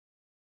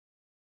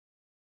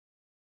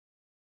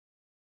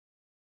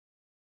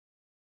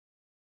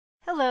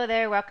Hello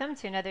there, welcome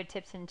to another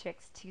Tips and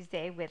Tricks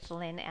Tuesday with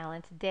Lynn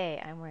Allen.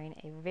 Today I'm wearing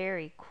a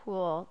very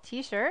cool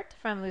t-shirt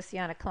from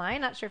Luciana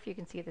Klein. Not sure if you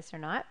can see this or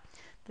not.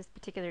 This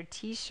particular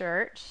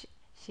t-shirt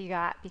she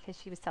got because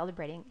she was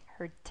celebrating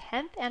her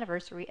 10th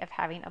anniversary of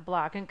having a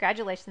blog.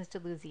 Congratulations to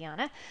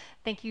Luciana.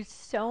 Thank you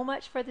so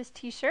much for this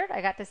t-shirt.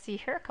 I got to see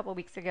her a couple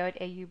weeks ago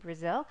at AU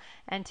Brazil.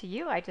 And to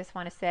you, I just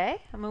want to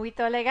say,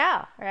 muito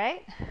legal,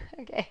 right?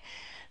 Okay,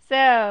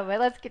 but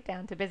let's get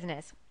down to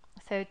business.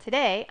 So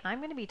today I'm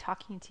going to be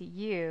talking to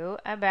you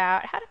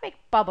about how to make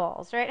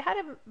bubbles, right? How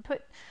to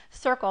put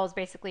circles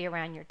basically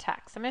around your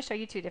text. I'm going to show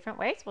you two different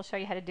ways. We'll show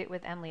you how to do it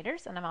with M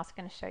leaders, and I'm also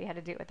going to show you how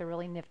to do it with a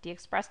really nifty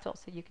express tool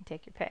so you can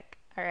take your pick.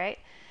 All right.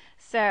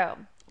 So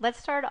let's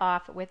start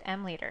off with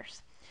M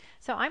leaders.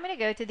 So I'm going to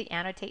go to the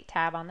Annotate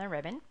tab on the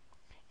ribbon,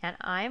 and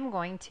I'm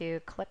going to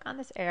click on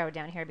this arrow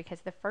down here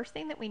because the first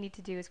thing that we need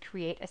to do is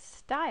create a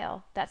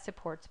style that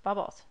supports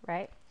bubbles,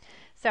 right?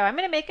 So I'm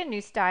going to make a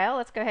new style.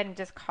 Let's go ahead and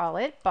just call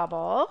it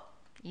bubble.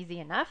 Easy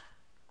enough.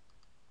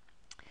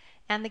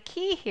 And the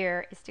key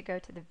here is to go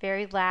to the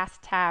very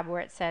last tab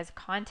where it says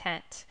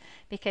content,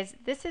 because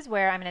this is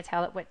where I'm going to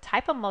tell it what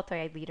type of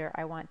multi-leader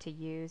I want to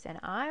use, and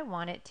I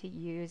want it to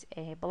use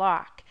a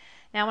block.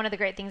 Now, one of the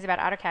great things about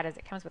AutoCAD is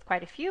it comes with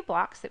quite a few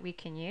blocks that we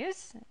can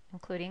use,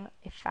 including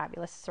a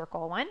fabulous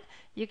circle one.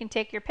 You can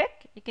take your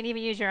pick. You can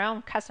even use your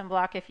own custom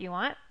block if you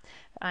want.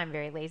 But I'm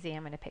very lazy.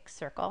 I'm going to pick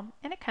circle.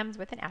 And it comes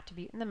with an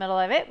attribute in the middle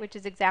of it, which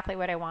is exactly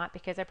what I want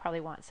because I probably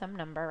want some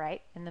number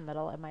right in the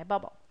middle of my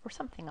bubble or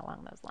something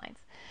along those lines.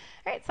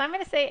 All right, so I'm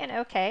going to say an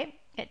OK.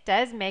 It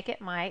does make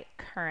it my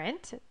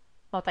current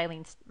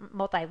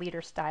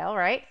multi-leader style,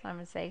 right? So I'm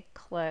going to say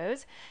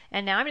close.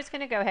 And now I'm just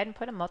going to go ahead and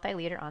put a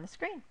multi-leader on the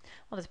screen.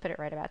 We'll just put it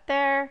right about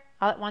there.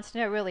 All it wants to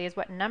know really is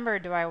what number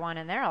do I want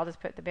in there. I'll just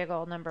put the big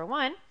old number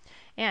 1.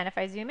 And if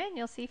I zoom in,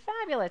 you'll see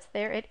fabulous.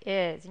 There it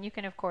is. And you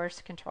can, of course,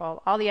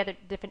 control all the other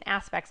different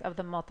aspects of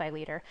the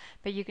multi-leader,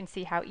 but you can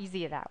see how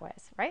easy that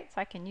was, right?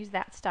 So I can use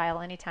that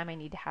style anytime I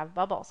need to have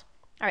bubbles.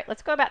 All right,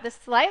 let's go about this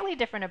slightly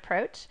different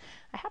approach.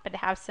 I happen to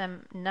have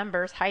some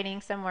numbers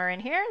hiding somewhere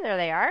in here. There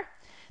they are.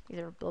 These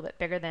are a little bit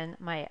bigger than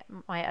my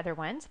other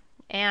ones.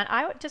 And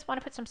I just want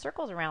to put some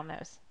circles around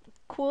those.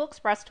 Cool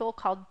express tool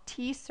called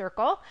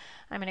T-Circle.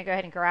 I'm going to go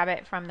ahead and grab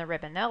it from the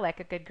ribbon though, like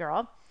a good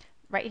girl.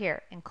 Right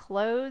here,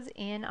 enclose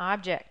in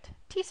object,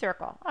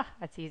 T-Circle. Oh,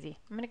 that's easy.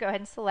 I'm going to go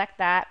ahead and select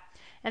that.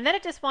 And then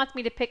it just wants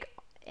me to pick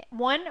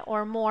one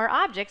or more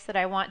objects that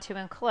I want to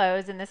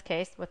enclose, in this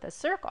case with a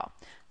circle.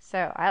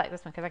 So I like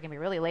this one because I can be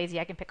really lazy.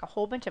 I can pick a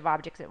whole bunch of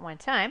objects at one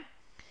time.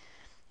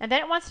 And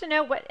then it wants to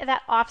know what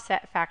that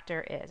offset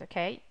factor is,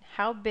 okay?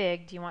 How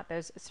big do you want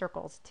those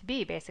circles to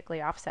be,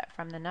 basically offset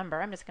from the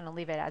number? I'm just going to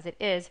leave it as it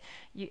is.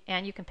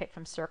 And you can pick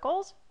from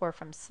circles or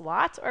from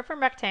slots or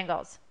from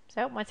rectangles.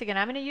 So once again,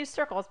 I'm going to use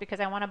circles because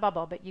I want a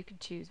bubble, but you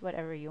could choose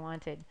whatever you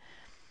wanted.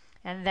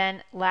 And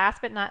then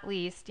last but not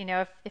least, you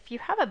know, if you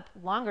have a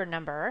longer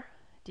number,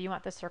 do you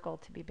want the circle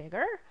to be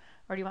bigger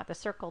or do you want the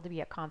circle to be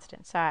a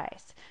constant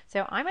size?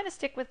 So I'm going to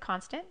stick with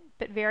constant,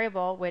 but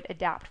variable would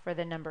adapt for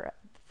the number,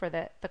 for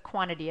the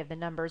quantity of the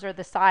numbers or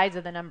the size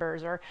of the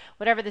numbers or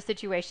whatever the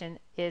situation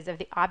is of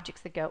the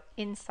objects that go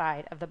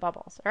inside of the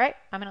bubbles. All right,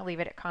 I'm going to leave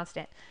it at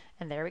constant.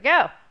 And there we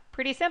go.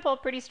 Pretty simple,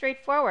 pretty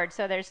straightforward.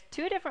 So there's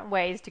two different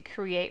ways to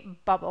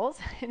create bubbles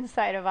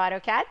inside of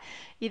AutoCAD,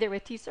 either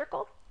with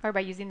T-Circle or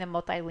by using the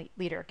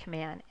multi-leader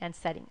command and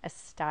setting a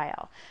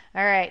style.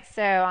 All right,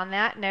 so on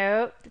that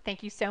note,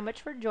 thank you so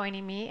much for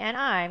joining me, and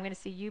I'm going to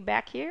see you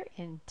back here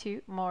in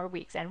 2 more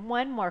weeks. And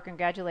one more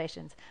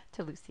congratulations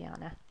to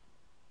Luciana.